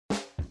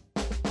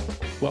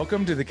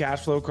Welcome to the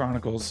Cash Flow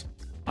Chronicles.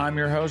 I'm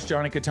your host,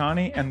 Johnny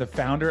Catani, and the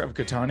founder of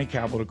Catani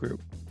Capital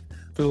Group.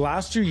 For the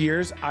last 2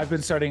 years, I've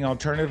been studying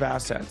alternative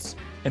assets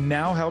and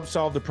now help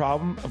solve the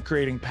problem of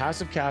creating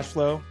passive cash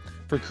flow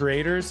for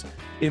creators,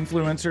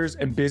 influencers,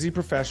 and busy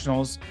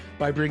professionals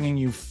by bringing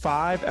you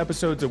 5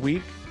 episodes a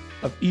week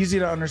of easy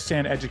to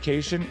understand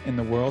education in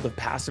the world of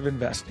passive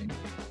investing.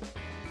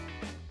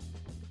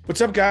 What's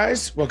up,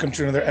 guys? Welcome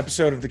to another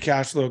episode of the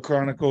Cash Flow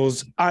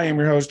Chronicles. I am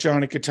your host,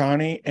 Johnny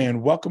Catani,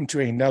 and welcome to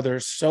another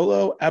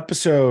solo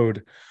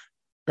episode.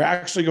 We're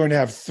actually going to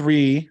have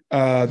 3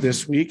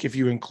 this week if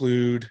you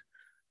include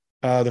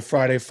the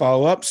Friday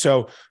follow-up.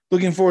 So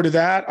looking forward to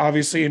that.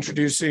 Obviously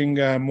introducing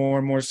more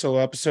and more solo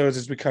episodes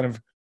as we kind of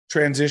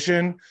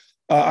transition.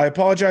 I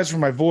apologize for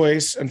my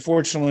voice.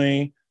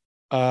 Unfortunately,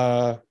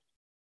 I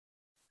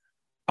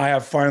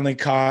have finally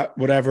caught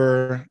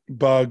whatever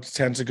bug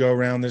tends to go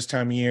around this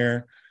time of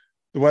year.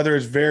 The weather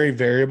is very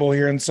variable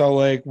here in Salt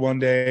Lake. One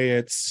day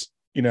it's,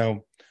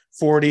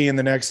 40 and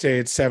the next day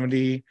it's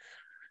 70.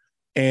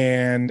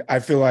 And I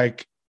feel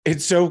like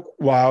it's so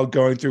wild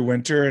going through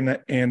winter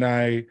and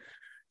I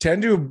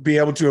tend to be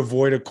able to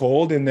avoid a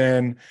cold. And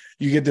then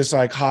you get this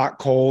like hot,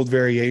 cold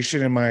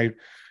variation and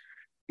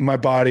my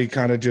body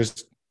kind of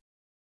just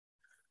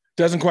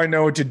doesn't quite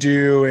know what to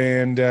do.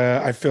 And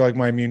I feel like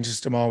my immune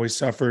system always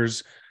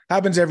suffers.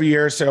 Happens every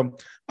year. So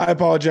I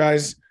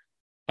apologize.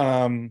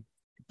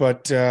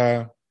 But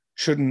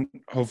shouldn't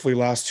hopefully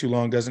last too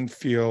long. Doesn't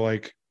feel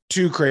like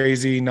too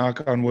crazy,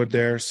 knock on wood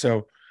there.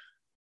 So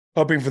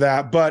hoping for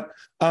that. But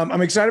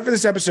I'm excited for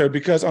this episode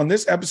because on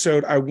this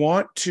episode, I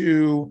want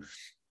to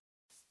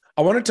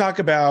talk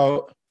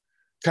about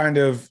kind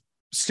of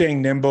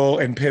staying nimble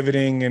and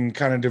pivoting and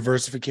kind of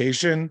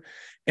diversification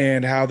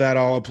and how that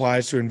all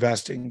applies to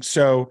investing.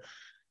 So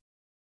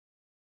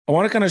I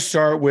want to kind of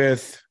start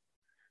with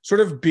sort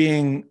of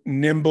being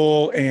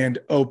nimble and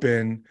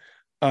open.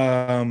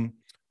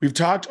 We've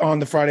talked on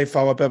the Friday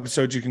follow-up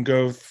episodes. You can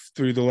go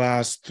through the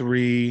last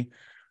 3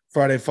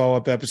 Friday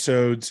follow-up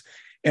episodes.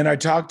 And I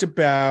talked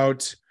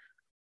about,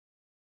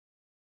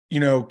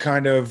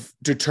 kind of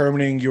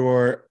determining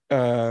your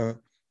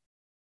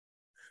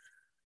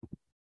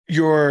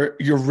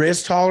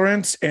risk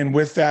tolerance. And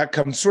with that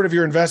comes sort of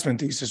your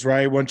investment thesis,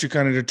 right? Once you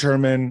kind of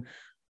determine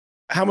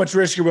how much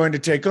risk you're willing to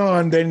take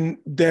on,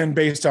 then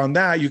based on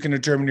that, you can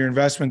determine your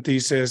investment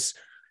thesis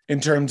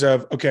in terms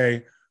of,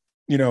 okay,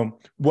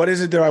 what is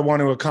it that I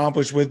want to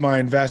accomplish with my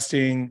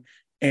investing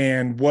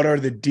and what are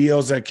the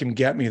deals that can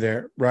get me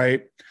there,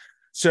 right?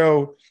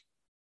 So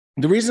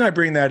the reason I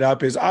bring that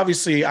up is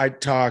obviously I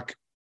talk,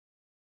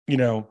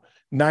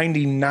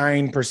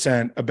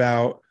 99%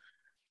 about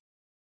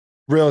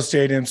real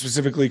estate and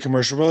specifically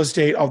commercial real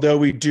estate, although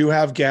we do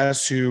have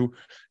guests who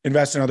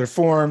invest in other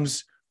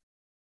forms.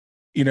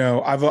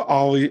 I've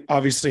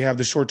obviously have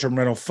the short-term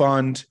rental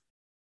fund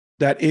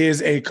that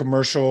is a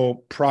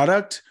commercial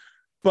product,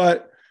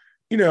 but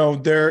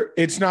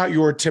it's not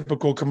your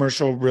typical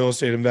commercial real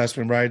estate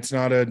investment, right? It's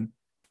not an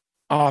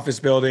office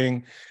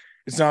building.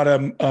 It's not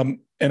an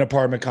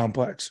apartment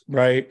complex,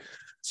 right?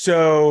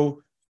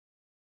 So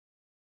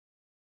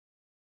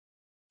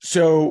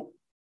the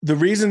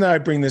reason that I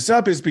bring this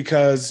up is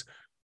because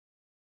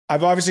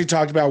I've obviously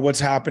talked about what's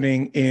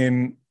happening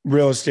in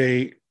real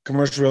estate,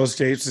 commercial real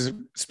estate,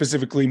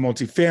 specifically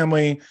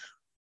multifamily,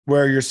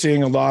 where you're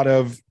seeing a lot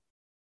of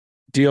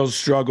deals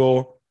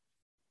struggle.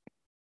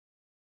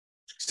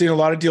 Seeing a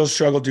lot of deals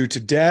struggle due to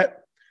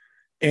debt.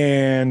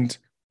 And,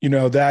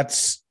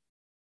 that's,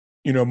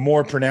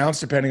 more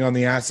pronounced depending on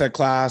the asset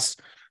class.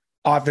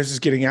 Office is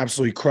getting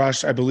absolutely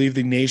crushed. I believe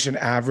the nation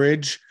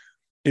average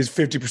is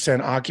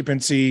 50%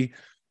 occupancy.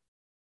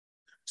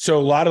 So a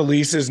lot of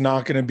leases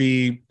not going to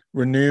be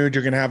renewed.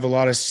 You're going to have a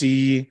lot of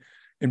C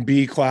and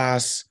B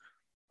class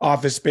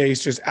office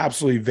space just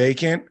absolutely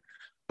vacant,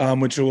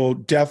 which will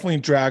definitely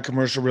drag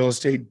commercial real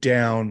estate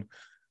down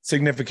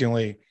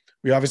significantly.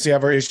 We obviously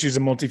have our issues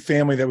in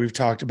multifamily that we've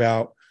talked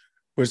about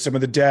with some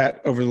of the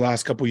debt over the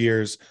last couple of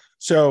years.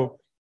 So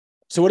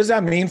what does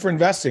that mean for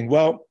investing?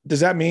 Well, does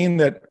that mean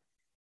that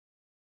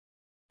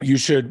you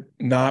should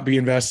not be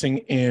investing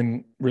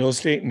in real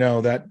estate?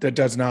 No, that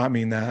does not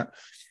mean that.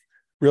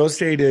 Real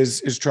estate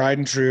is tried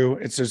and true.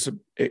 It's just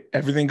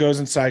everything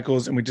goes in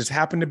cycles, and we just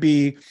happen to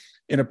be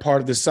in a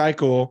part of the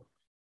cycle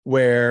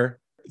where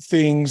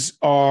things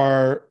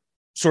are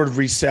sort of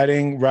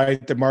resetting,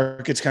 right? The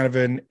market's kind of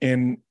in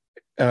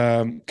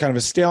kind of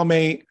a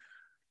stalemate,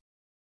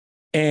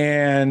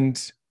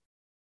 and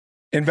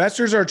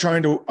investors are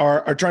trying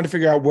to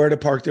figure out where to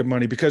park their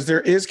money because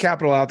there is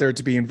capital out there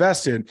to be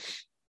invested,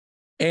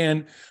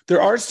 and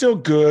there are still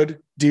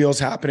good deals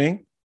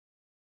happening.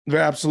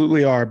 There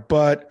absolutely are,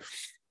 but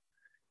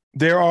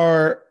there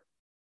are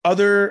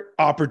other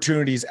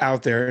opportunities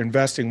out there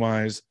investing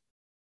wise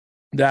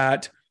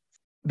that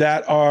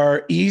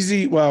are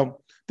easy.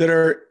 Well, that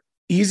are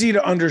easy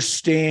to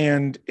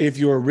understand if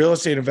you're a real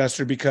estate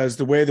investor because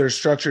the way they're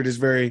structured is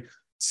very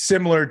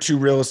similar to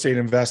real estate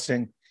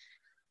investing.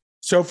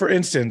 So for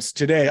instance,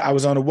 today I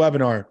was on a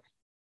webinar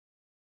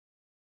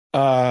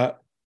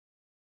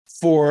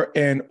for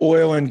an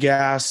oil and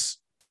gas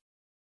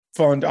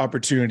fund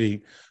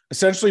opportunity.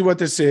 Essentially what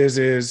this is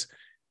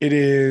it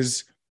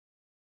is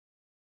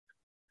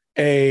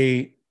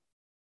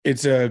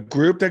it's a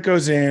group that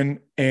goes in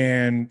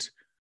and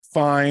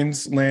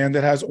finds land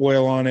that has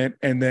oil on it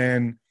and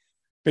then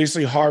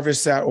basically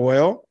harvests that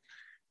oil.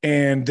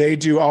 And they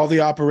do all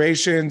the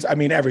operations. I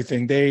mean,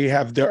 everything. They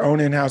have their own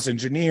in-house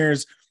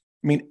engineers.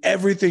 I mean,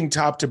 everything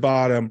top to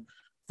bottom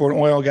for an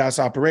oil and gas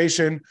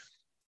operation.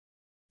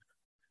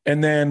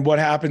 And then what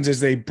happens is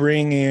they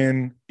bring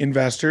in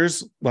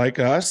investors like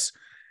us,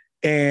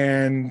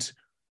 and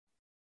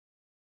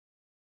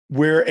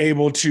we're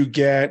able to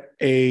get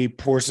a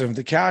portion of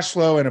the cash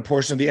flow and a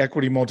portion of the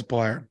equity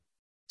multiplier.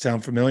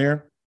 Sound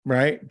familiar,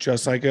 right?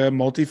 Just like a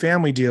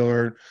multifamily deal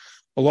or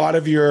a lot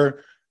of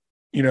your,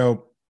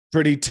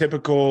 pretty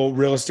typical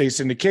real estate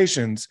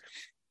syndications.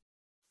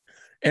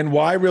 And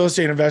why real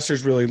estate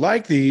investors really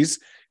like these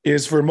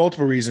is for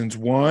multiple reasons.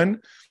 One,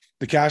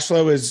 the cash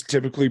flow is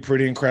typically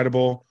pretty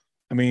incredible.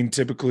 I mean,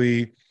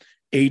 typically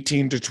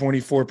 18 to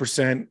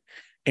 24%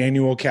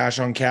 annual cash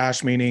on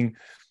cash, meaning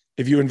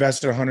if you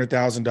invested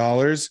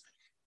 $100,000,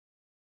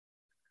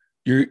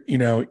 you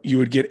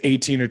would get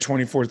 $18,000 to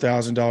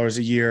 $24,000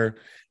 a year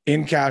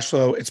in cash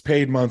flow. It's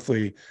paid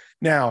monthly.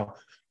 Now,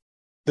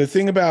 the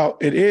thing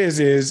about it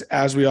is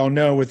as we all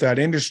know with that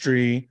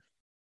industry,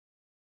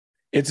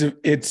 it can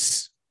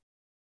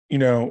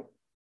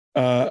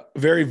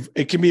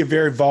be a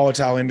very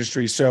volatile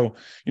industry. So,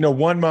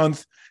 1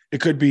 month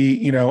it could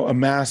be, a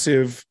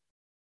massive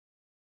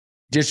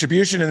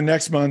distribution, and the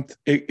next month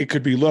it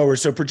could be lower.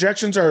 So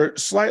projections are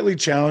slightly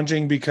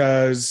challenging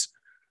because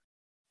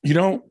you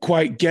don't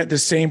quite get the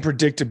same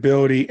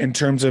predictability in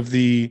terms of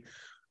the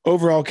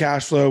overall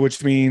cash flow,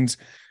 which means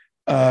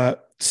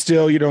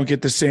still you don't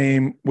get the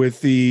same with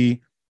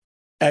the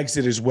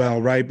exit as well,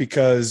 right?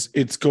 Because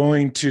it's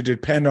going to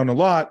depend on a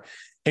lot,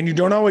 and you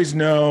don't always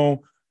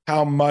know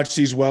how much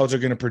these wells are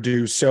going to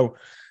produce. So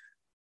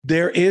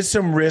there is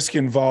some risk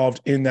involved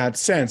in that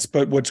sense.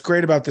 But what's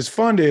great about this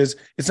fund is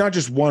it's not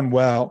just one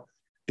well,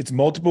 it's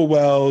multiple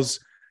wells.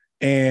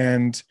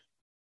 And,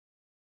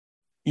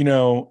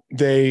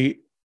 they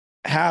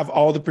have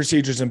all the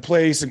procedures in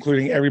place,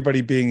 including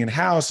everybody being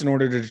in-house in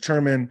order to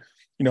determine,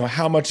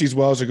 how much these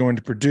wells are going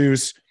to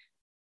produce.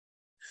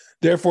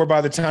 Therefore,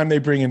 by the time they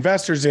bring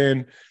investors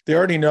in, they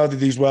already know that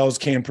these wells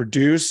can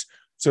produce.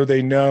 So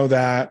they know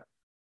that,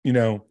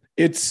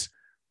 it's,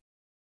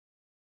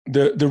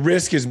 the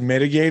risk is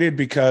mitigated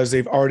because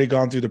they've already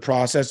gone through the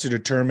process to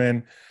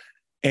determine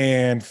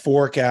and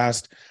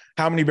forecast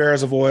how many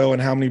barrels of oil and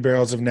how many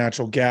barrels of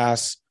natural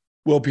gas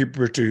will be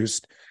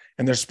produced.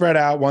 And they're spread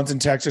out. One's in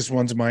Texas,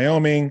 one's in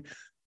Wyoming.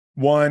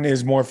 One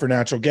is more for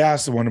natural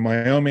gas, the one in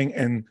Wyoming,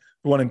 and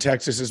the one in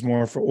Texas is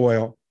more for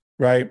oil,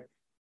 right?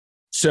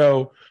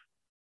 So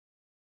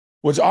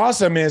what's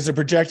awesome is they're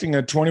projecting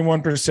a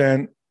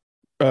 21%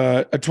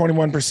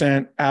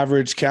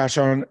 average cash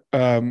on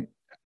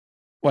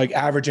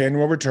average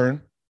annual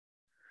return.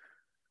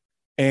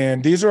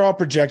 And these are all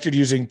projected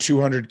using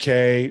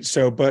 200K.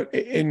 So, but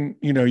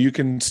you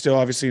can still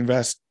obviously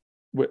invest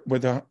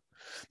with the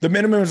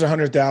minimum is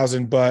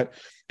 100,000, but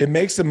it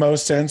makes the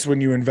most sense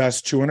when you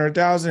invest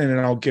 200,000. And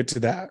I'll get to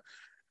that.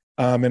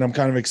 And I'm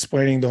kind of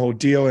explaining the whole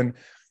deal and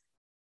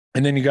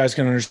then you guys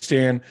can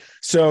understand.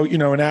 So,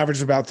 an average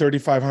of about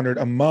 3,500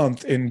 a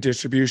month in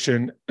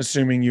distribution,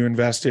 assuming you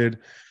invested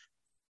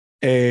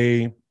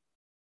a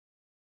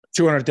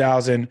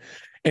 200,000.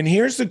 And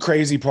here's the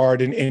crazy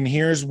part. And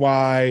here's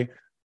why,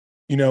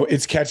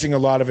 it's catching a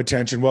lot of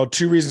attention. Well,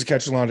 two reasons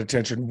catching a lot of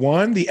attention.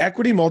 One, the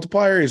equity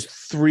multiplier is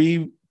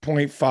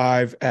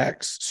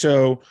 3.5x.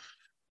 So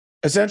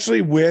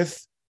essentially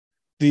with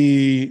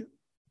the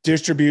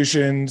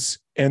distributions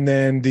and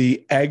then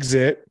the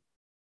exit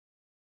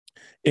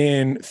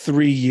in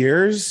 3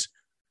 years,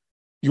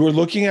 you were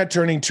looking at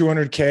turning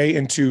 200K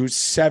into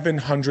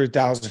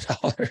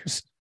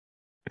 $700,000.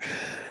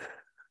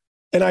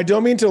 And I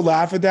don't mean to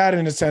laugh at that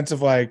in a sense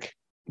of like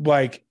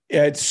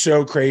it's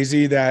so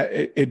crazy that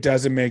it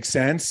doesn't make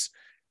sense.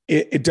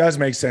 It does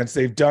make sense.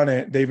 They've done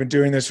it. They've been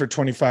doing this for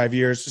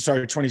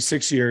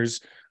 26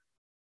 years.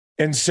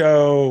 And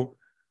so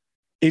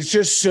it's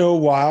just so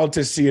wild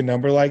to see a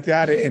number like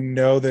that and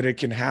know that it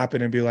can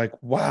happen and be like,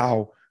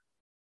 wow,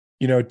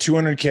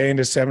 200K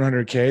into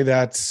 700K,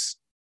 that's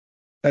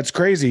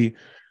crazy.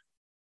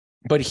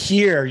 But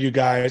here, you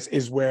guys,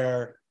 is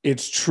where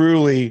it's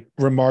truly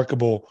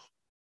remarkable.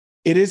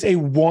 It is a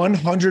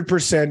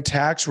 100%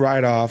 tax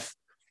write-off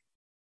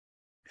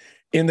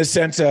in the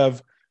sense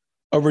of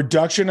a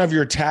reduction of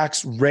your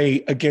tax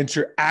rate against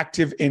your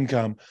active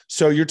income.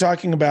 So you're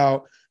talking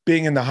about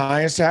being in the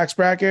highest tax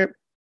bracket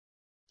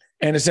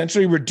and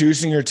essentially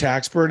reducing your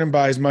tax burden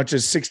by as much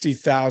as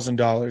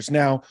 $60,000.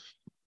 Now,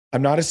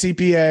 I'm not a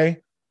CPA,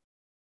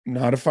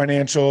 not a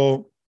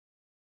financial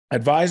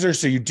advisor,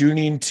 so you do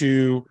need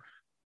to,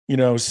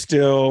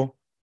 still,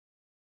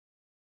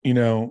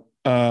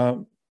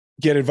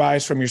 get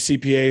advice from your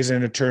CPAs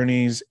and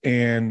attorneys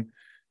and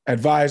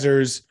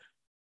advisors.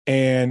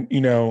 And,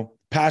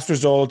 past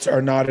results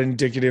are not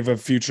indicative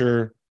of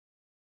future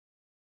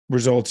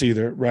results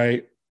either,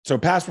 right? So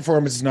past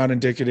performance is not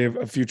indicative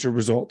of future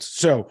results.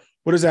 So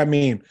what does that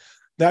mean?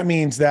 That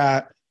means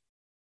that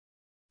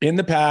in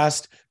the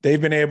past,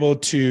 they've been able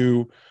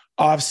to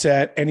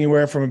offset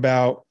anywhere from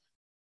about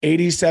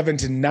 87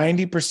 to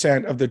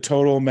 90% of the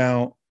total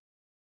amount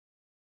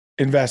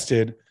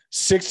invested.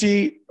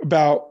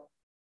 About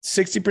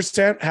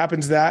 60%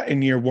 happens that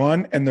in year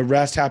one, and the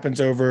rest happens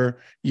over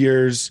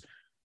years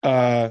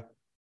 2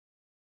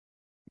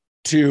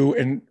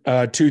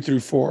 through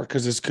 4,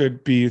 because this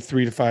could be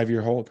 3 to 5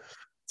 year hold.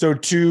 So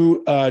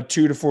 2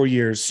 to 4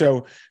 years.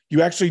 So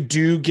you actually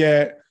do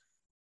get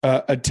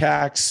a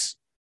tax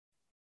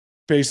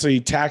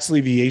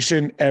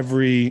alleviation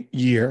every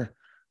year.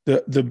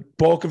 The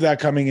bulk of that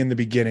coming in the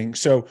beginning.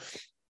 So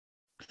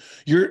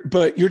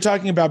you're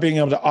talking about being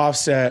able to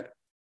offset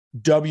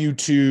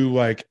W-2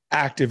 like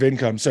active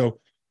income. So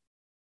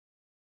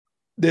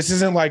this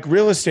isn't like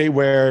real estate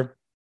where,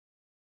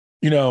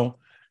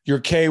 your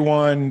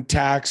K1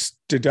 tax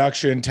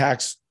deduction,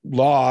 tax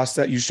loss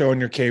that you show in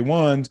your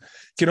K1s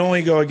can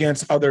only go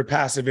against other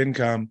passive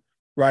income,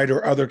 right?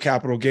 Or other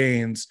capital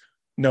gains.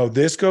 No,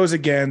 this goes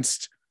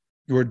against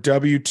your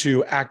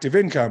W-2 active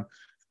income.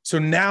 So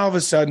now all of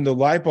a sudden the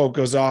light bulb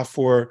goes off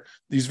for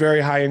these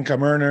very high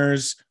income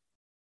earners,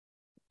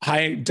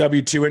 high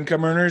W-2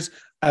 income earners,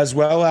 as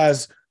well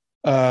as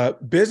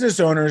business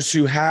owners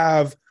who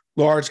have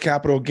large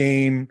capital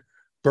gain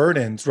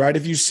burdens, right?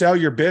 If you sell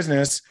your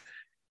business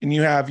and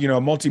you have,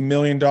 a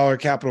multi-million-dollar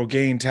capital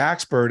gain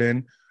tax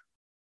burden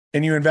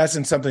and you invest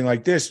in something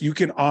like this, you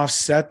can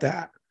offset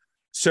that.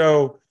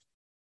 So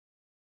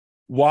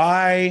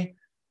why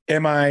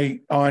am I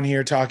on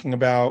here talking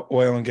about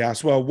oil and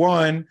gas? Well,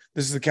 one,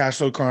 this is the Cash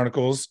Flow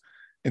Chronicles.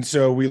 And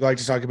so we like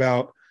to talk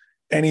about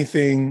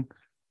anything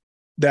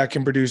that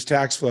can produce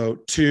tax flow.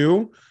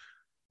 Two,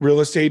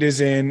 real estate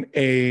is in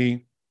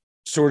a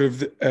sort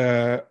of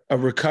a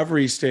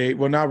recovery state.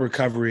 Well, not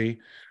recovery,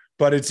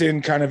 but it's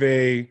in kind of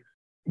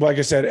like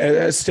I said,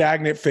 a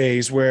stagnant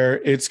phase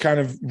where it's kind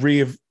of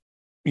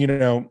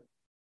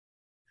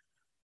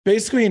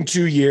basically in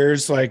 2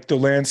 years, like the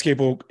landscape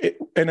will,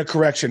 in a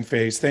correction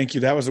phase. Thank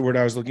you. That was the word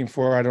I was looking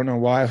for. I don't know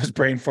why I was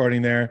brain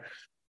farting there.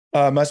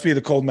 Must be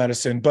the cold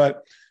medicine,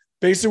 but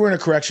basically we're in a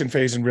correction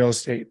phase in real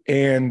estate,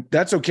 and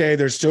that's okay.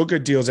 There's still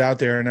good deals out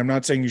there. And I'm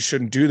not saying you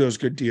shouldn't do those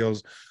good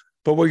deals,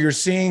 but what you're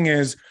seeing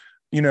is,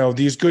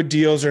 these good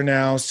deals are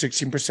now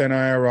 16%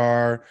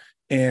 IRR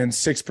and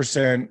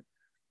 6%,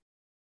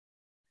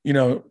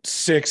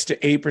 6 to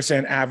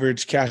 8%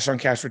 average cash on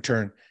cash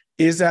return.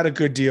 Is that a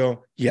good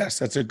deal? Yes,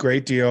 that's a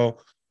great deal.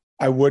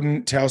 I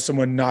wouldn't tell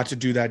someone not to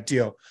do that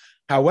deal.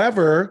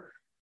 However,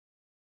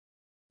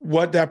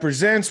 what that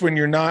presents when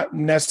you're not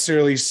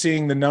necessarily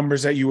seeing the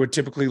numbers that you would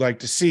typically like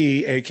to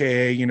see,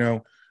 AKA,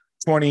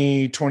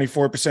 20, 24%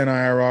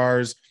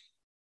 IRRs,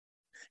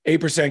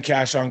 8%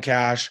 cash on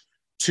cash,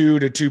 2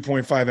 to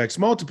 2.5x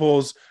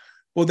multiples.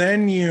 Well,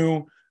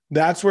 then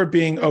that's where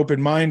being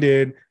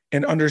open-minded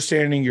and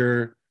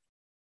understanding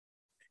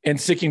and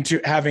sticking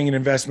to having an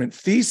investment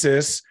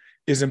thesis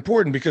is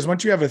important, because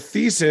once you have a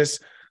thesis,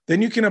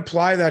 then you can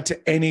apply that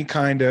to any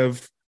kind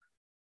of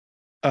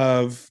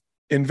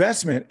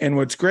investment. And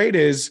what's great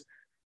is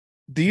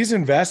these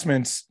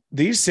investments,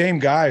 these same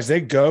guys,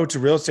 they go to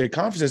real estate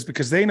conferences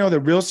because they know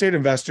that real estate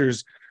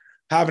investors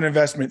have an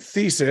investment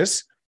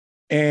thesis.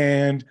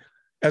 And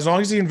as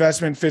long as the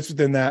investment fits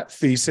within that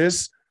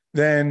thesis,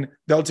 then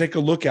they'll take a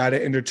look at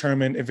it and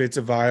determine if it's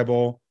a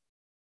viable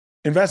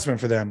investment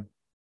for them.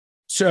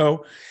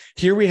 So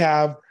here we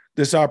have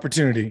this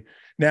opportunity.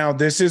 Now,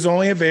 this is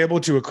only available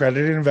to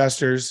accredited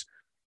investors.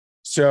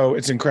 So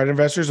it's accredited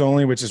investors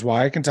only, which is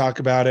why I can talk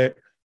about it.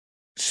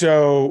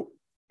 So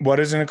what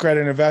is an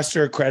accredited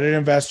investor? Accredited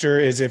investor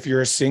is if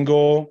you're a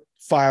single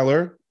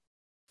filer,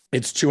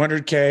 it's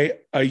 $200K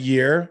a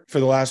year for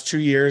the last 2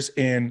 years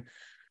in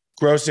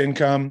gross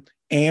income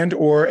and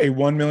or a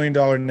 $1 million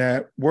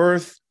net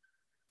worth,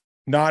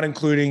 not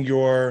including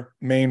your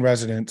main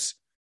residence.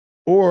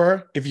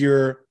 Or if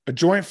you're a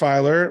joint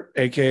filer,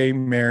 aka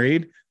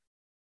married,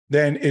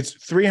 then it's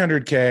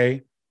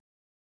 $300K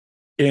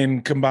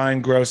in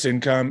combined gross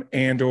income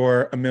and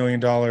or $1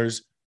 million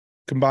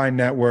combined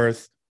net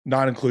worth,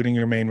 not including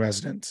your main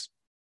residence.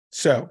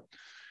 So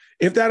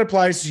if that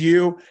applies to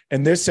you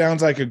and this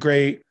sounds like a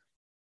great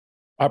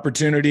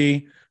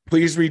opportunity,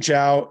 please reach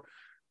out.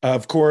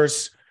 Of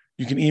course,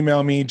 you can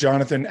email me,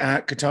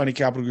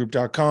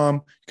 jonathan@katanicapitalgroup.com.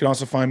 You can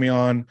also find me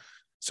on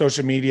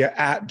social media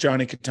at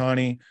Johnny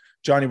Katani,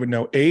 Johnny with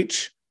no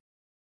H,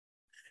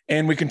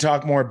 and we can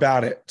talk more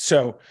about it.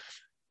 So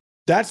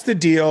that's the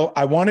deal.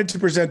 I wanted to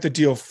present the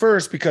deal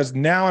first because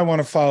now I want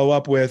to follow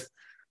up with,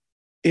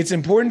 it's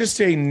important to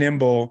stay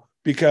nimble,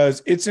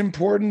 because it's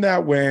important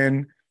that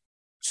when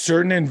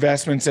certain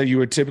investments that you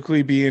would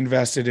typically be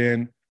invested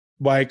in,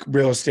 like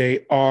real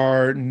estate,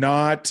 are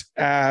not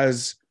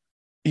as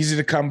easy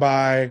to come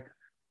by,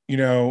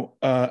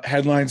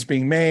 headlines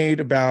being made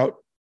about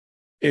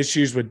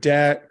issues with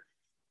debt.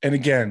 And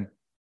again,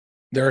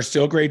 there are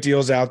still great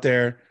deals out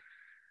there.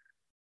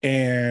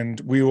 and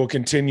we will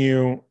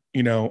continue.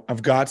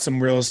 I've got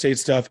some real estate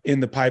stuff in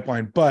the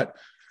pipeline, but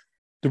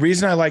the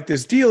reason I like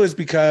this deal is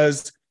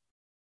because,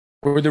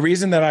 or the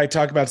reason that I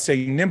talk about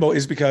staying nimble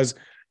is because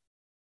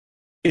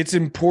it's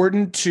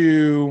important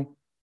to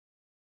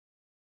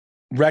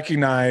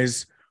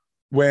recognize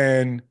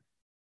when,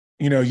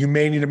 you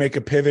may need to make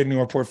a pivot in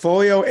your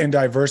portfolio and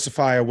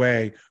diversify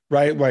away,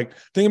 right? Like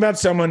think about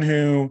someone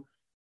who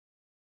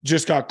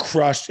just got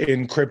crushed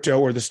in crypto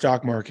or the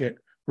stock market,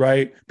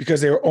 right? Because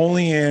they were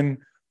only in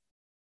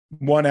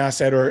one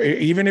asset, or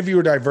even if you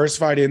were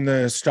diversified in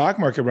the stock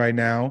market right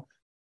now,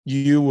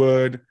 you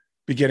would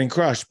be getting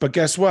crushed. But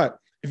guess what?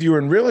 If you were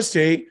in real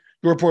estate,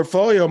 your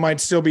portfolio might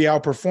still be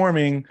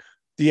outperforming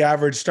the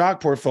average stock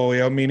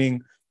portfolio,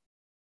 meaning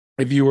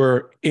if you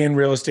were in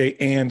real estate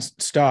and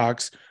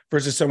stocks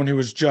versus someone who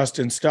was just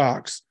in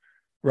stocks,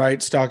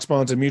 right? Stocks,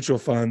 bonds, and mutual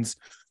funds.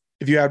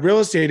 If you had real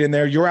estate in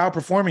there, you're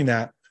outperforming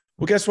that.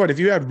 Well, guess what? If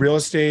you had real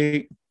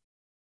estate,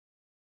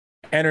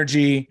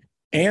 energy,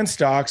 and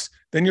stocks,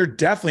 then you're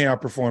definitely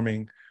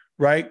outperforming,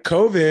 right?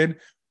 COVID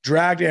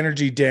dragged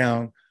energy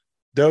down.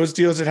 Those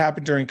deals that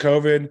happened during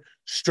COVID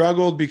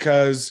struggled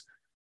because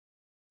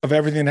of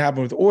everything that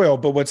happened with oil.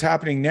 But what's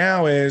happening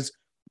now is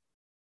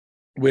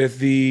with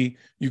the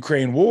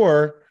Ukraine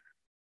war,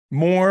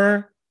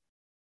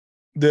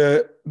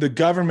 the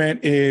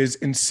government is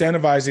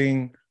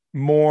incentivizing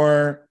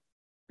more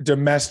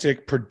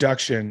domestic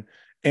production.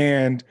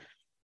 And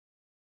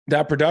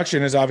that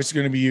production is obviously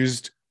going to be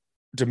used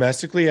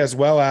domestically, as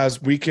well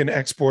as we can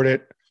export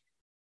it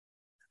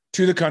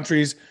to the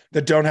countries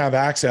that don't have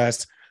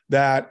access,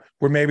 that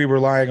we're maybe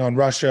relying on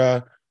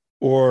Russia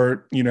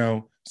or,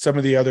 some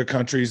of the other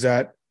countries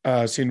that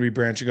seem to be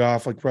branching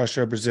off, like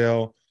Russia,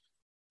 Brazil,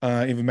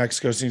 even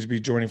Mexico seems to be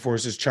joining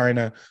forces,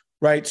 China,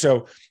 right?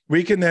 So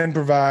we can then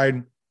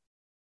provide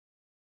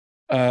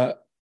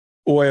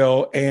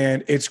oil,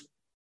 and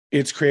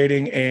it's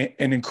creating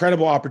an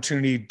incredible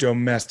opportunity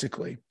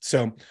domestically.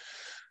 So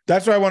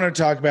that's what I wanted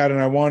to talk about.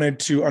 And I wanted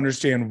to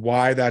understand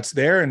why that's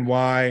there and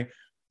why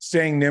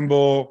staying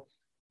nimble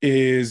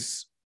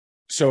is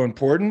so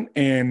important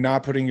and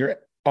not putting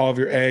all of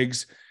your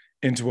eggs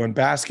into one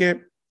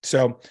basket.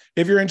 So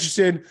if you're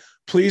interested,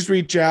 please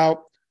reach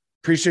out.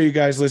 Appreciate you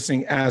guys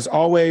listening as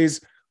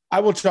always. I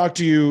will talk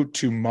to you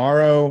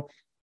tomorrow.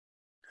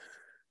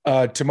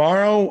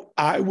 Tomorrow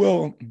I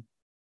will,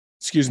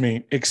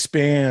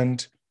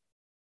 expand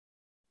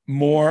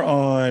more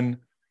on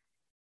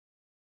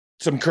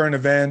some current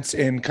events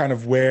and kind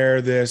of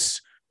where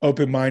this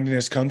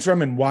open-mindedness comes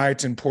from and why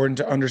it's important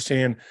to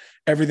understand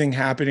everything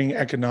happening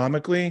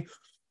economically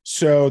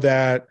so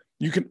that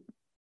you can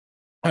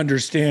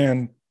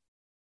understand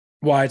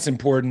why it's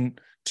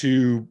important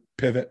to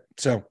pivot.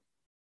 So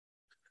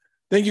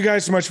thank you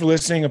guys so much for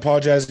listening.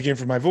 Apologize again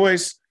for my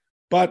voice,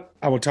 but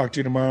I will talk to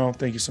you tomorrow.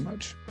 Thank you so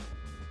much.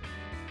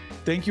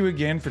 Thank you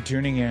again for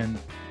tuning in.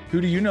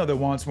 Who do you know that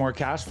wants more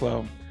cash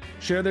flow?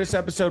 Share this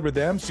episode with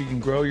them so you can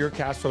grow your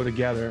cash flow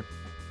together.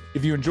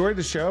 If you enjoyed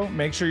the show,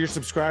 make sure you're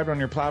subscribed on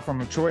your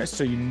platform of choice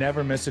so you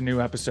never miss a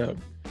new episode.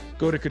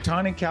 Go to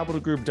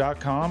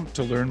KataniCapitalGroup.com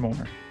to learn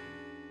more.